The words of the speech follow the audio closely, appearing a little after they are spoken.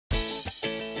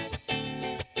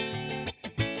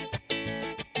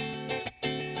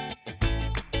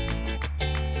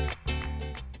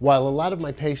While a lot of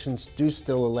my patients do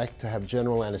still elect to have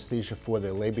general anesthesia for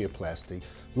their labiaplasty,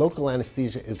 local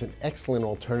anesthesia is an excellent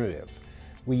alternative.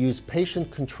 We use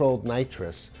patient-controlled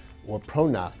nitrous, or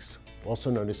Pronox, also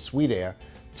known as sweet air,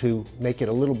 to make it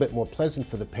a little bit more pleasant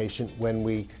for the patient when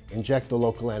we inject the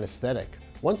local anesthetic.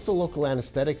 Once the local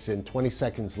anesthetic's in, 20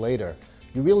 seconds later,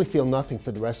 you really feel nothing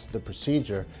for the rest of the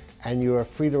procedure, and you're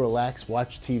free to relax,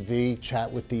 watch TV,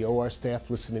 chat with the OR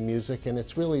staff, listen to music, and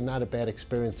it's really not a bad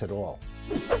experience at all.